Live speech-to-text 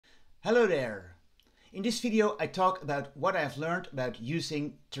Hello there! In this video I talk about what I have learned about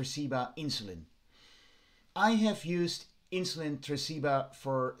using Tresiba insulin. I have used Insulin Tresiba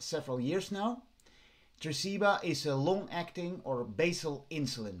for several years now. Tresiba is a long-acting or basal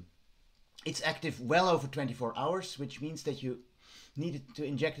insulin. It's active well over 24 hours, which means that you need to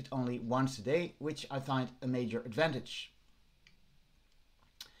inject it only once a day, which I find a major advantage.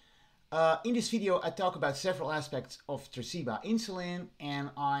 In this video I talk about several aspects of Tresiba insulin, and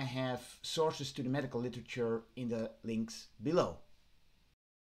I have sources to the medical literature in the links below.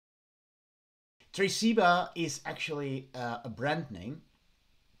 Tresiba is actually a brand name.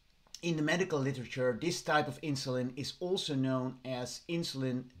 In the medical literature, this type of insulin is also known as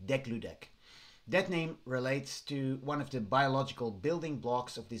insulin degludec. That name relates to one of the biological building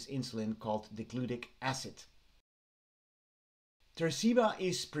blocks of this insulin called degludec acid. Tresiba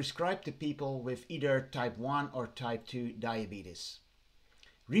is prescribed to people with either type 1 or type 2 diabetes.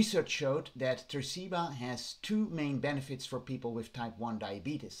 Research showed that Tresiba has two main benefits for people with type 1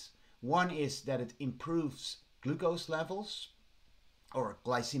 diabetes. One is that it improves glucose levels or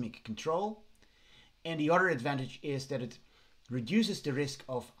glycemic control, and the other advantage is that it reduces the risk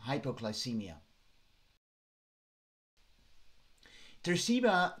of hypoglycemia.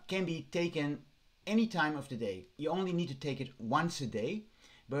 Tresiba can be taken any time of the day. You only need to take it once a day,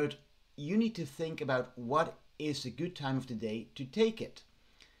 but you need to think about what is a good time of the day to take it.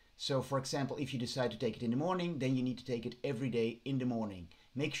 So for example, if you decide to take it in the morning, then you need to take it every day in the morning.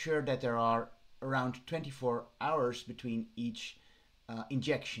 Make sure that there are around 24 hours between each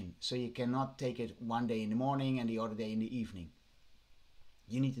injection, so you cannot take it one day in the morning and the other day in the evening.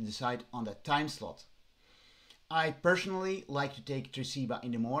 You need to decide on that time slot. I personally like to take Tresiba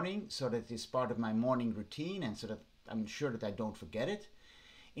in the morning so that it is part of my morning routine and so that I'm sure that I don't forget it.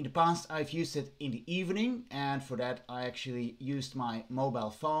 In the past I've used it in the evening, and for that I actually used my mobile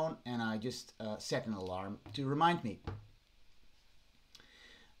phone and I just set an alarm to remind me.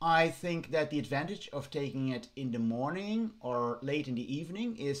 I think that the advantage of taking it in the morning or late in the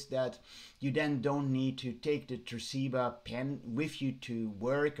evening is that you then don't need to take the Tresiba pen with you to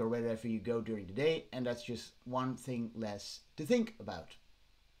work or wherever you go during the day, and that's just one thing less to think about.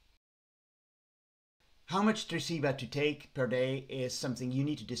 How much Tresiba to take per day is something you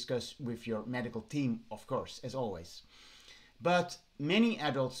need to discuss with your medical team, of course, as always. But many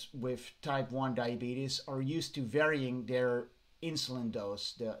adults with type 1 diabetes are used to varying their insulin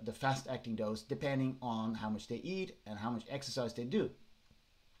dose, the fast-acting dose, depending on how much they eat and how much exercise they do.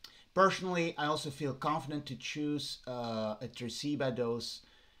 Personally, I also feel confident to choose a Tresiba dose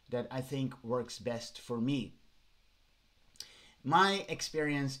that I think works best for me. My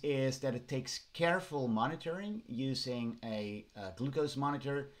experience is that it takes careful monitoring using a glucose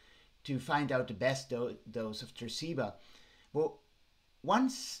monitor to find out the best dose of Tresiba. Well,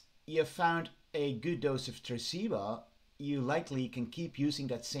 once you've found a good dose of Tresiba, you likely can keep using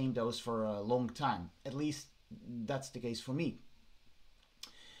that same dose for a long time. At least that's the case for me.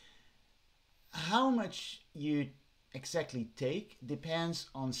 How much you exactly take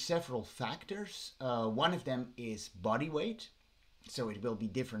depends on several factors. One of them is body weight, so it will be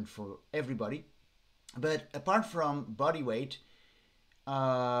different for everybody. But apart from body weight,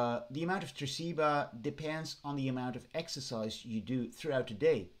 the amount of Tresiba depends on the amount of exercise you do throughout the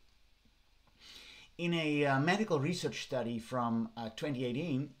day. In a medical research study from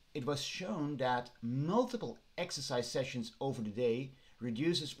 2018, it was shown that multiple exercise sessions over the day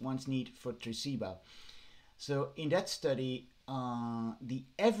reduces one's need for Tresiba. So in that study, the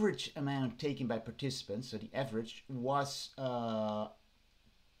average amount taken by participants, so the average, was at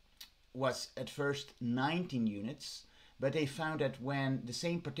first 19 units, but they found that when the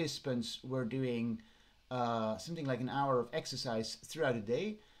same participants were doing something like an hour of exercise throughout the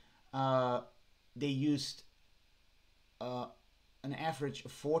day, they used an average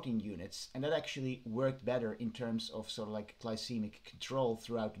of 14 units, and that actually worked better in terms of sort of like glycemic control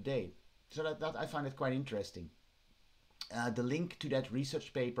throughout the day. So that I find it quite interesting. The link to that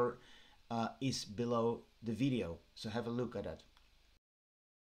research paper is below the video, so have a look at that.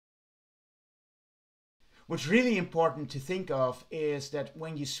 What's really important to think of is that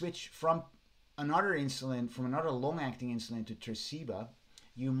when you switch from another long-acting insulin to Tresiba,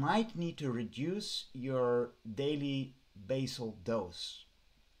 you might need to reduce your daily basal dose.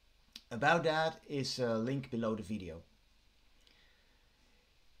 About that is a link below the video.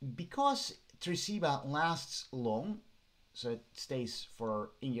 Because Tresiba lasts long, so it stays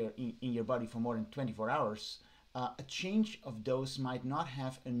in your body for more than 24 hours, a change of dose might not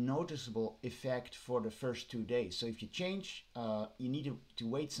have a noticeable effect for the first 2 days. So if you change, you need to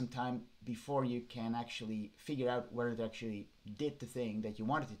wait some time before you can actually figure out whether it actually did the thing that you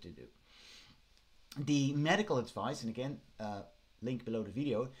wanted it to do. The medical advice, and again, link below the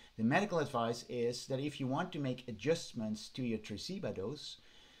video, the medical advice is that if you want to make adjustments to your Tresiba dose,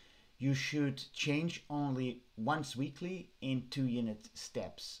 you should change only once weekly in 2-unit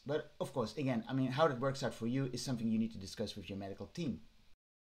steps. But of course, again, I mean, how that works out for you is something you need to discuss with your medical team.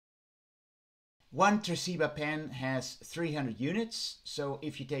 One Tresiba pen has 300 units, so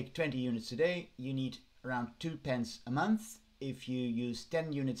if you take 20 units a day, you need around 2 pens a month. If you use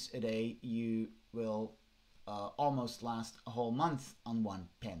 10 units a day, you will almost last a whole month on 1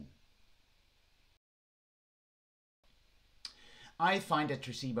 pen. I find that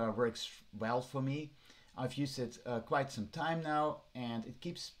Tresiba works well for me. I've used it quite some time now, and it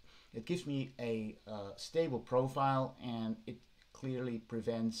gives me a stable profile, and it clearly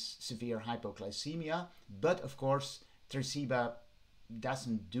prevents severe hypoglycemia. But of course, Tresiba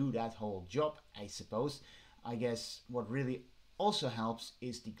doesn't do that whole job, I suppose. I guess what really also helps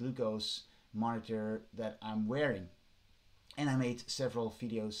is the glucose monitor that I'm wearing, and I made several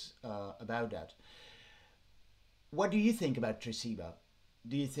videos about that. What do you think about Tresiba?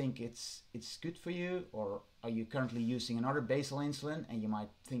 Do you think it's good for you, or are you currently using another basal insulin and you might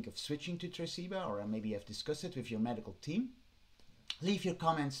think of switching to Tresiba, or maybe you have discussed it with your medical team? Leave your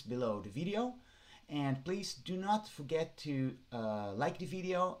comments below the video, and please do not forget to like the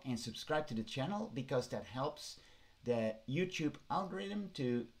video and subscribe to the channel, because that helps the YouTube algorithm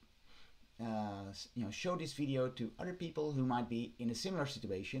to show this video to other people who might be in a similar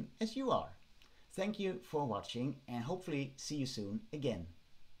situation as you are. Thank you for watching, and hopefully see you soon again.